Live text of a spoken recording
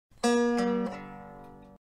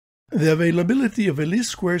The availability of a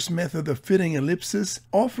least squares method of fitting ellipses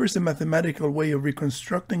offers a mathematical way of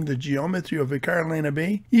reconstructing the geometry of a Carolina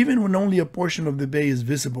bay even when only a portion of the bay is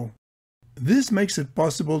visible. This makes it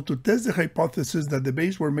possible to test the hypothesis that the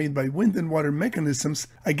bays were made by wind and water mechanisms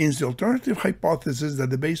against the alternative hypothesis that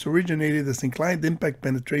the bays originated as inclined impact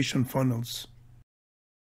penetration funnels.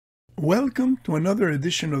 Welcome to another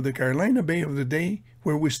edition of the Carolina Bay of the Day,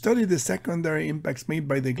 where we study the secondary impacts made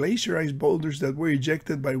by the glacier ice boulders that were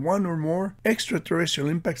ejected by one or more extraterrestrial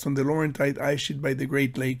impacts on the Laurentide ice sheet by the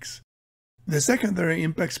Great Lakes. The secondary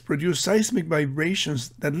impacts produce seismic vibrations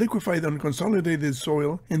that liquefied unconsolidated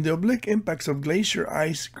soil, and the oblique impacts of glacier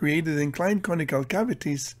ice created inclined conical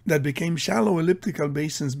cavities that became shallow elliptical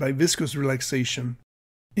basins by viscous relaxation.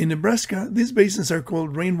 In Nebraska, these basins are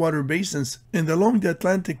called rainwater basins, and along the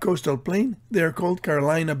Atlantic coastal plain, they are called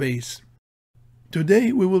Carolina bays.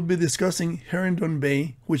 Today we will be discussing Herndon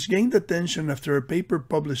Bay, which gained attention after a paper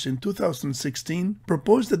published in 2016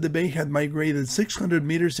 proposed that the bay had migrated 600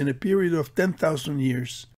 meters in a period of 10,000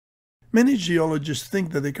 years. Many geologists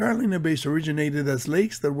think that the Carolina bays originated as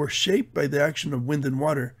lakes that were shaped by the action of wind and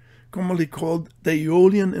water, commonly called the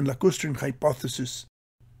Aeolian and lacustrine hypothesis.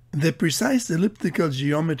 The precise elliptical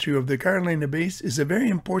geometry of the Carolina bays is a very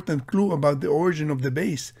important clue about the origin of the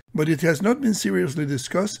bays, but it has not been seriously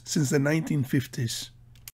discussed since the 1950s.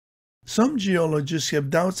 Some geologists have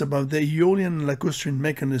doubts about the Aeolian and lacustrine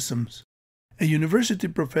mechanisms. A university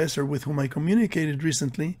professor with whom I communicated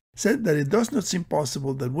recently said that it does not seem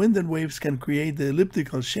possible that wind and waves can create the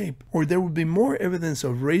elliptical shape, or there would be more evidence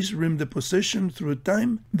of raised rim deposition through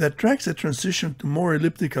time that tracks a transition to more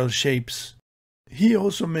elliptical shapes. He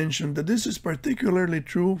also mentioned that this is particularly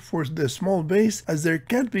true for the small bays, as there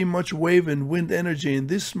can't be much wave and wind energy in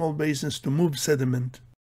these small basins to move sediment.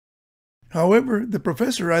 However, the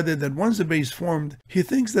professor added that once the bay is formed, he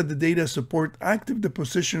thinks that the data support active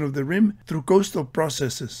deposition of the rim through coastal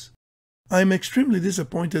processes. I am extremely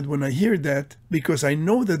disappointed when I hear that, because I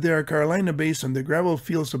know that there are Carolina bays on the gravel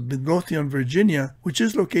fields of Midlothian, Virginia, which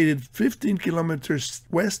is located 15 kilometers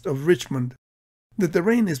west of Richmond. The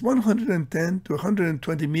terrain is 110 to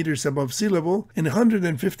 120 meters above sea level and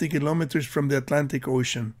 150 kilometers from the Atlantic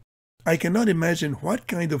Ocean. I cannot imagine what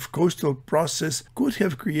kind of coastal process could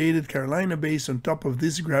have created Carolina bays on top of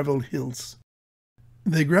these gravel hills.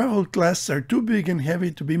 The gravel clasts are too big and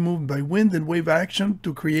heavy to be moved by wind and wave action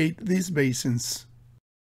to create these basins.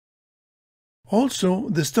 Also,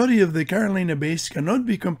 the study of the Carolina bays cannot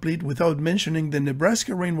be complete without mentioning the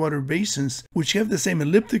Nebraska rainwater basins, which have the same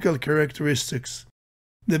elliptical characteristics.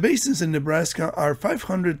 The basins in Nebraska are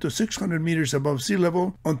 500 to 600 meters above sea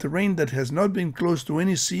level on terrain that has not been close to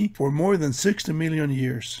any sea for more than 60 million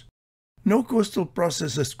years. No coastal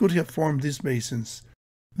processes could have formed these basins.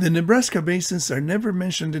 The Nebraska basins are never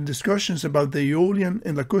mentioned in discussions about the Aeolian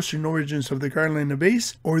and lacustrine origins of the Carolina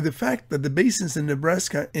bays, or the fact that the basins in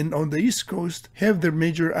Nebraska and on the East Coast have their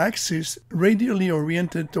major axes radially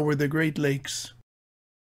oriented toward the Great Lakes.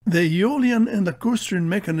 The Aeolian and lacustrine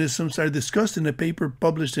mechanisms are discussed in a paper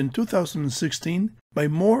published in 2016 by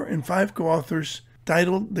Moore and 5 co-authors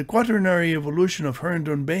titled The Quaternary Evolution of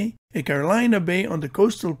Herndon Bay, a Carolina bay on the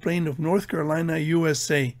coastal plain of North Carolina,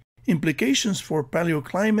 USA. Implications for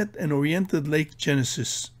paleoclimate and oriented lake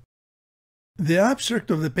genesis. The abstract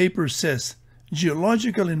of the paper says,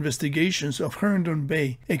 Geological investigations of Herndon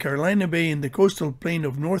Bay, a Carolina bay in the coastal plain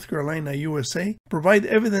of North Carolina, USA, provide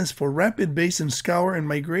evidence for rapid basin scour and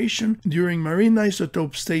migration during marine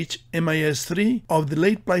isotope stage MIS3 of the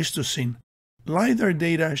late Pleistocene. LiDAR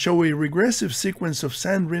data show a regressive sequence of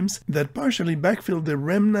sand rims that partially backfill the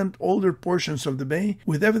remnant older portions of the bay,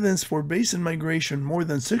 with evidence for basin migration more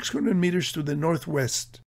than 600 meters to the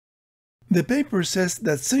northwest. The paper says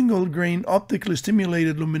that single-grain optically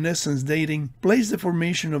stimulated luminescence dating placed the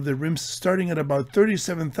formation of the rims starting at about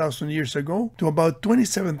 37,000 years ago to about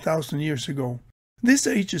 27,000 years ago. These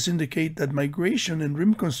ages indicate that migration and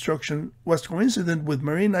rim construction was coincident with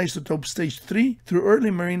marine isotope stage 3 through early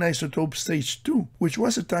marine isotope stage 2, which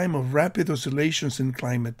was a time of rapid oscillations in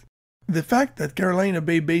climate. The fact that Carolina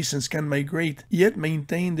Bay basins can migrate yet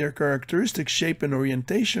maintain their characteristic shape and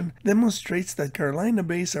orientation demonstrates that Carolina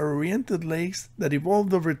bays are oriented lakes that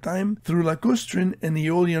evolved over time through lacustrine and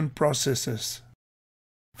Aeolian processes.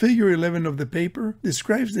 Figure 11 of the paper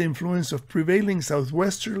describes the influence of prevailing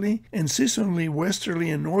southwesterly and seasonally westerly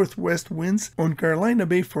and northwest winds on Carolina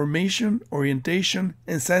Bay formation, orientation,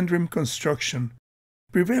 and sand rim construction.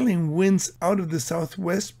 Prevailing winds out of the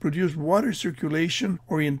southwest produce water circulation,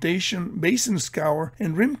 orientation, basin scour,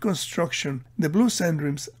 and rim construction, the blue sand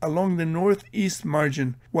rims, along the northeast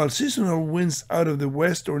margin, while seasonal winds out of the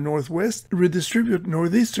west or northwest redistribute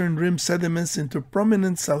northeastern rim sediments into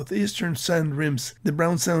prominent southeastern sand rims, the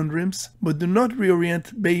brown sand rims, but do not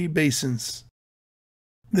reorient bay basins.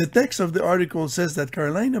 The text of the article says that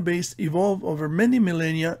Carolina bays evolve over many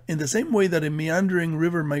millennia in the same way that a meandering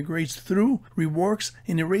river migrates through, reworks,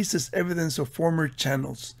 and erases evidence of former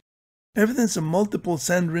channels. Evidence of multiple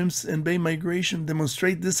sand rims and bay migration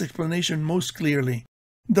demonstrate this explanation most clearly.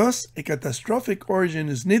 Thus, a catastrophic origin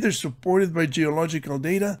is neither supported by geological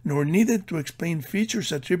data nor needed to explain features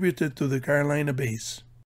attributed to the Carolina bays.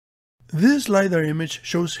 This LiDAR image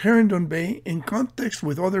shows Herndon Bay in context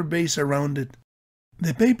with other bays around it.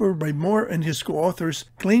 The paper by Moore and his co-authors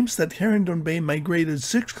claims that Herndon Bay migrated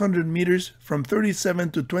 600 meters from 37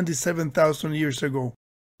 to 27,000 years ago.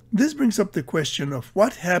 This brings up the question of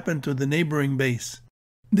what happened to the neighboring bays.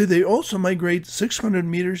 Did they also migrate 600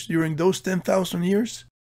 meters during those 10,000 years?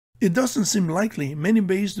 It doesn't seem likely. Many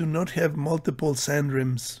bays do not have multiple sand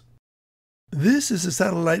rims. This is a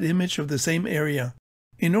satellite image of the same area.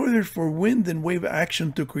 In order for wind and wave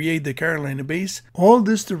action to create the Carolina bays, all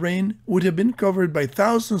this terrain would have been covered by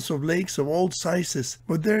thousands of lakes of all sizes,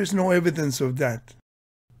 but there is no evidence of that.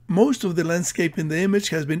 Most of the landscape in the image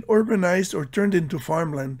has been urbanized or turned into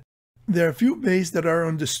farmland. There are few bays that are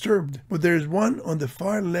undisturbed, but there is one on the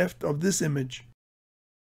far left of this image.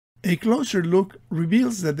 A closer look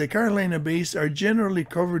reveals that the Carolina bays are generally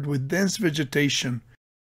covered with dense vegetation.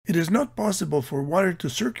 It is not possible for water to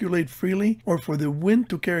circulate freely or for the wind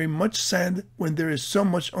to carry much sand when there is so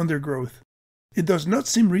much undergrowth. It does not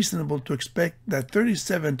seem reasonable to expect that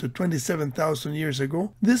 37 to 27,000 years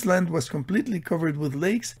ago, this land was completely covered with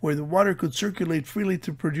lakes where the water could circulate freely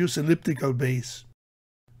to produce elliptical bays.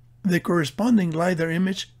 The corresponding LiDAR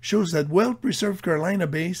image shows that well-preserved Carolina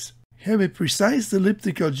bays have a precise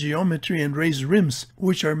elliptical geometry and raised rims,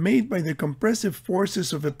 which are made by the compressive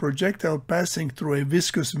forces of a projectile passing through a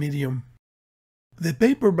viscous medium. The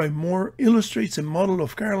paper by Moore illustrates a model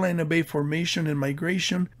of Carolina Bay formation and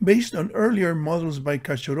migration based on earlier models by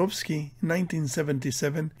Kaczorowski in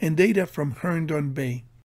 1977 and data from Herndon Bay.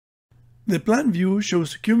 The plan view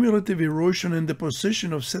shows cumulative erosion and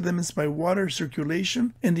deposition of sediments by water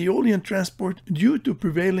circulation and aeolian transport due to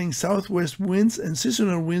prevailing southwest winds and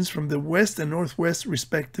seasonal winds from the west and northwest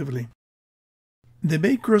respectively. The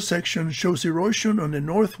bay cross-section shows erosion on the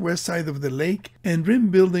northwest side of the lake and rim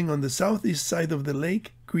building on the southeast side of the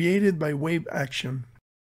lake created by wave action.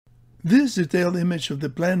 This detailed image of the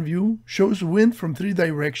plan view shows wind from three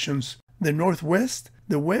directions: the northwest,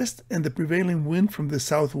 the west, and the prevailing wind from the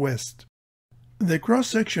southwest. The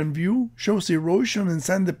cross-section view shows erosion and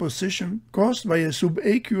sand deposition caused by a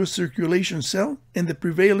subaqueous circulation cell and the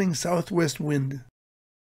prevailing southwest wind.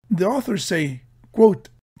 The authors say, quote,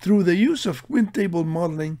 "Through the use of wind table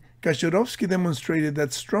modeling, Kaczorowski demonstrated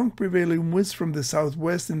that strong prevailing winds from the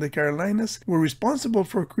southwest in the Carolinas were responsible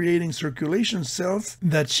for creating circulation cells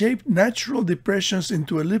that shaped natural depressions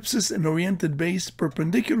into ellipses and oriented bays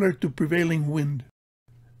perpendicular to prevailing wind.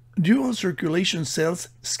 Dual circulation cells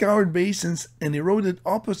scoured basins and eroded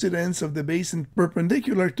opposite ends of the basin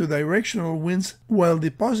perpendicular to directional winds while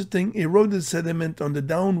depositing eroded sediment on the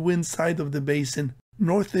downwind side of the basin,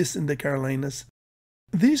 northeast in the Carolinas.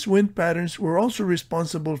 These wind patterns were also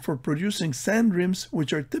responsible for producing sand rims,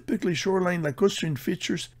 which are typically shoreline lacustrine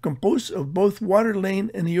features composed of both water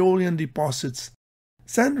lane and aeolian deposits.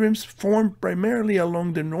 Sand rims form primarily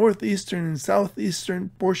along the northeastern and southeastern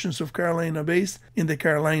portions of Carolina bays in the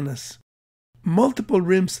Carolinas. Multiple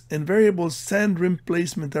rims and variable sand rim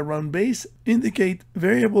placement around bays indicate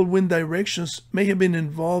variable wind directions may have been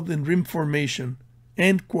involved in rim formation."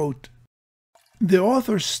 End quote. The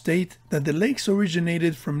authors state that the lakes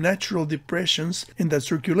originated from natural depressions and that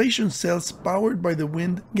circulation cells powered by the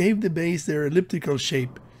wind gave the bays their elliptical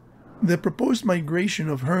shape. The proposed migration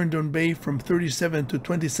of Herndon Bay from 37 to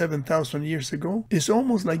 27,000 years ago is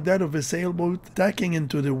almost like that of a sailboat tacking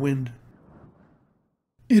into the wind.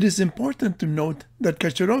 It is important to note that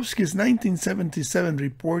Kaczorowski's 1977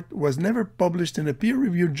 report was never published in a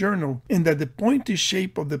peer-reviewed journal and that the pointy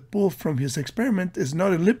shape of the pool from his experiment is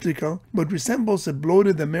not elliptical but resembles a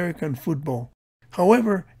bloated American football.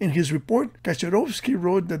 However, in his report, Kaczorowski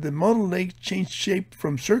wrote that the model lake changed shape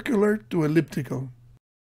from circular to elliptical.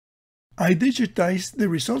 I digitized the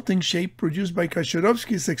resulting shape produced by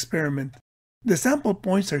Kaczorowski's experiment. The sample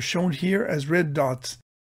points are shown here as red dots.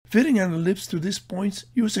 Fitting an ellipse to these points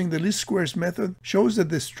using the least squares method shows that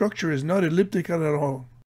the structure is not elliptical at all.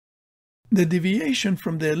 The deviation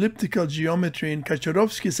from the elliptical geometry in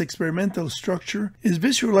Kaczorowski's experimental structure is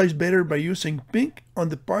visualized better by using pink on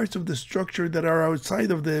the parts of the structure that are outside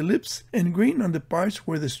of the ellipse and green on the parts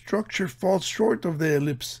where the structure falls short of the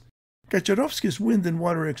ellipse. Kaczorowski's wind and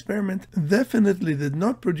water experiment definitely did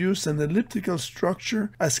not produce an elliptical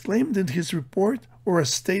structure as claimed in his report or as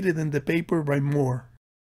stated in the paper by Moore.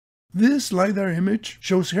 This LiDAR image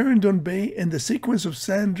shows Herndon Bay and the sequence of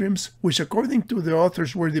sand rims which according to the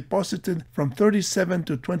authors were deposited from 37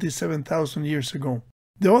 to 27,000 years ago.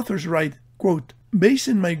 The authors write, quote,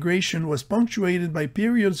 "Basin migration was punctuated by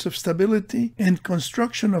periods of stability and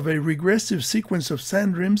construction of a regressive sequence of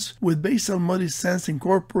sand rims with basal muddy sands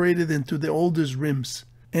incorporated into the oldest rims."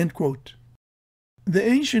 End quote. The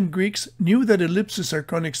ancient Greeks knew that ellipses are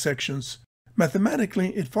conic sections. Mathematically,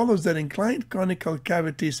 it follows that inclined conical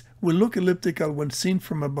cavities will look elliptical when seen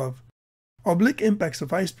from above. Oblique impacts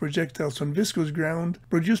of ice projectiles on viscous ground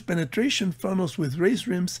produce penetration funnels with raised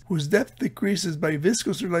rims whose depth decreases by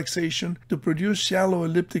viscous relaxation to produce shallow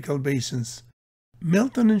elliptical basins.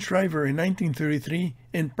 Melton and Shriver in 1933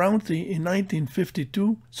 and Prounthy in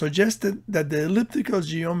 1952 suggested that the elliptical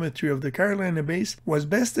geometry of the Carolina bays was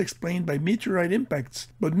best explained by meteorite impacts,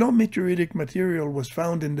 but no meteoritic material was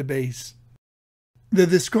found in the bays. The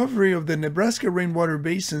discovery of the Nebraska rainwater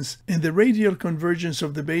basins and the radial convergence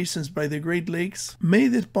of the basins by the Great Lakes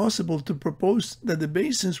made it possible to propose that the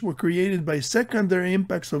basins were created by secondary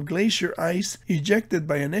impacts of glacier ice ejected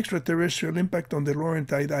by an extraterrestrial impact on the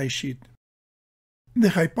Laurentide ice sheet.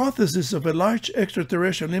 The hypothesis of a large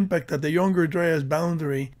extraterrestrial impact at the Younger Dryas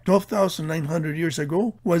boundary 12,900 years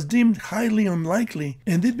ago was deemed highly unlikely,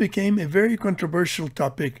 and it became a very controversial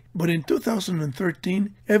topic. But in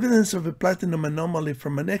 2013, evidence of a platinum anomaly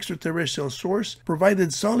from an extraterrestrial source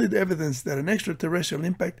provided solid evidence that an extraterrestrial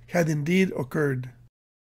impact had indeed occurred.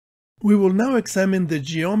 We will now examine the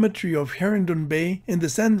geometry of Herndon Bay and the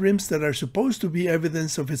sand rims that are supposed to be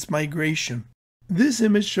evidence of its migration. This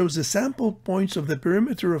image shows the sample points of the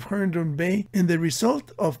perimeter of Herndon Bay and the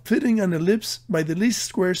result of fitting an ellipse by the least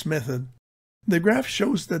squares method. The graph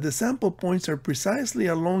shows that the sample points are precisely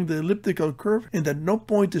along the elliptical curve and that no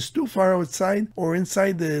point is too far outside or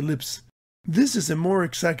inside the ellipse. This is a more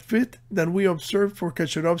exact fit than we observed for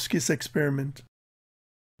Kaczorowski's experiment.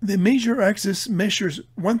 The major axis measures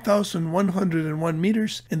 1,101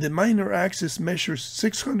 meters and the minor axis measures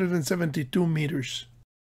 672 meters.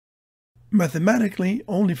 Mathematically,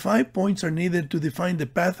 only 5 points are needed to define the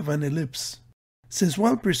path of an ellipse. Since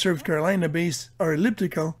well-preserved Carolina bays are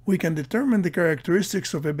elliptical, we can determine the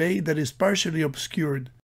characteristics of a bay that is partially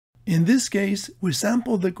obscured. In this case, we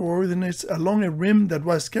sampled the coordinates along a rim that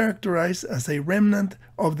was characterized as a remnant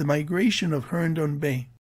of the migration of Herndon Bay.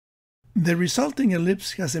 The resulting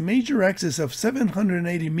ellipse has a major axis of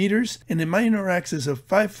 780 meters and a minor axis of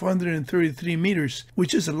 533 meters,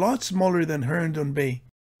 which is a lot smaller than Herndon Bay.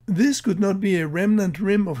 This could not be a remnant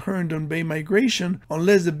rim of Herndon Bay migration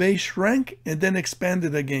unless the bay shrank and then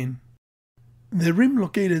expanded again. The rim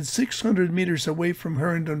located 600 meters away from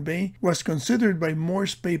Herndon Bay was considered by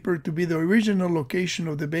Moore's paper to be the original location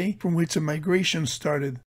of the bay from which the migration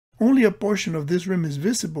started. Only a portion of this rim is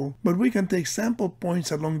visible, but we can take sample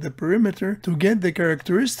points along the perimeter to get the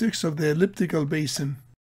characteristics of the elliptical basin.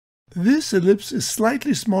 This ellipse is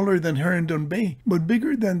slightly smaller than Herndon Bay, but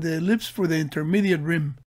bigger than the ellipse for the intermediate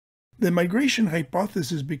rim. The migration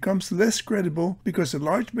hypothesis becomes less credible because a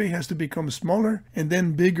large bay has to become smaller and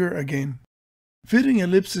then bigger again. Fitting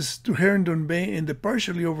ellipses to Herndon Bay and the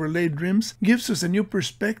partially overlaid rims gives us a new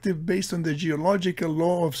perspective based on the geological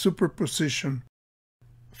law of superposition.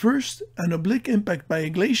 First, an oblique impact by a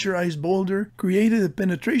glacier ice boulder created a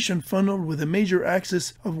penetration funnel with a major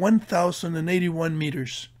axis of 1,081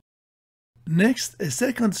 meters. Next, a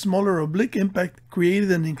second smaller oblique impact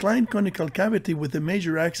created an inclined conical cavity with a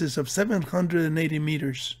major axis of 780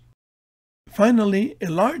 meters. Finally, a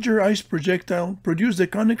larger ice projectile produced a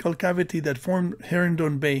conical cavity that formed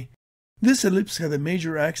Herndon Bay. This ellipse had a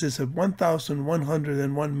major axis of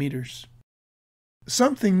 1,101 meters.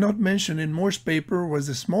 Something not mentioned in Moore's paper was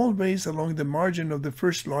the small bays along the margin of the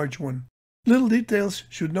first large one. Little details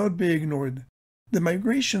should not be ignored. The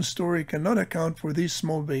migration story cannot account for these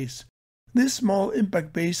small bays. These small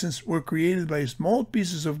impact basins were created by small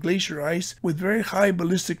pieces of glacier ice with very high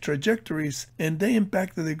ballistic trajectories, and they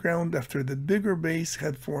impacted the ground after the bigger bays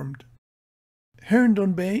had formed.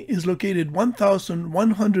 Herndon Bay is located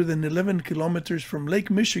 1,111 kilometers from Lake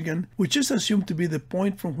Michigan, which is assumed to be the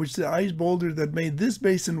point from which the ice boulder that made this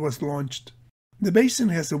basin was launched. The basin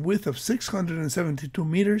has a width of 672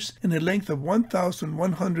 meters and a length of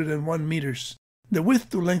 1,101 meters. The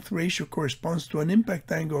width-to-length ratio corresponds to an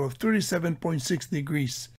impact angle of 37.6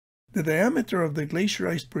 degrees. The diameter of the glacier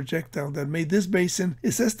ice projectile that made this basin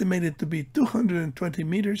is estimated to be 220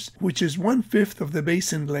 meters, which is 1/5 of the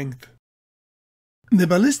basin length. The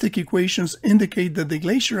ballistic equations indicate that the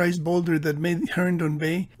glacier ice boulder that made Herndon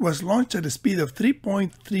Bay was launched at a speed of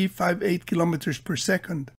 3.358 kilometers per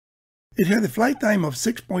second. It had a flight time of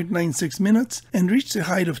 6.96 minutes and reached a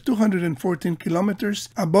height of 214 kilometers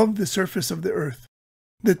above the surface of the Earth.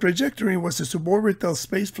 The trajectory was a suborbital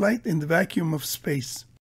spaceflight in the vacuum of space.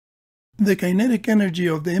 The kinetic energy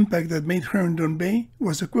of the impact that made Herndon Bay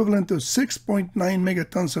was equivalent to 6.9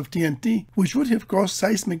 megatons of TNT, which would have caused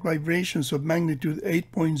seismic vibrations of magnitude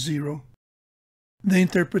 8.0. The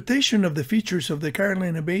interpretation of the features of the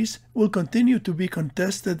Carolina Bays will continue to be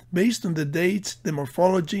contested based on the dates, the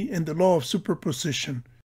morphology, and the law of superposition.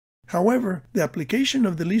 However, the application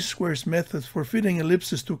of the least squares method for fitting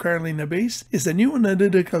ellipses to Carolina Bays is a new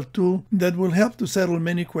analytical tool that will help to settle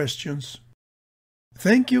many questions.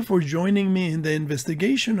 Thank you for joining me in the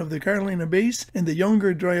investigation of the Carolina Bays and the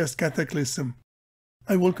Younger Dryas Cataclysm.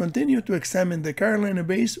 I will continue to examine the Carolina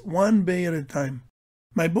Bays one bay at a time.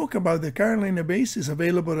 My book about the Carolina Bays is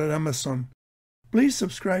available at Amazon. Please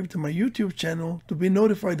subscribe to my YouTube channel to be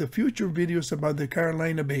notified of future videos about the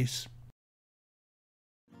Carolina Bays.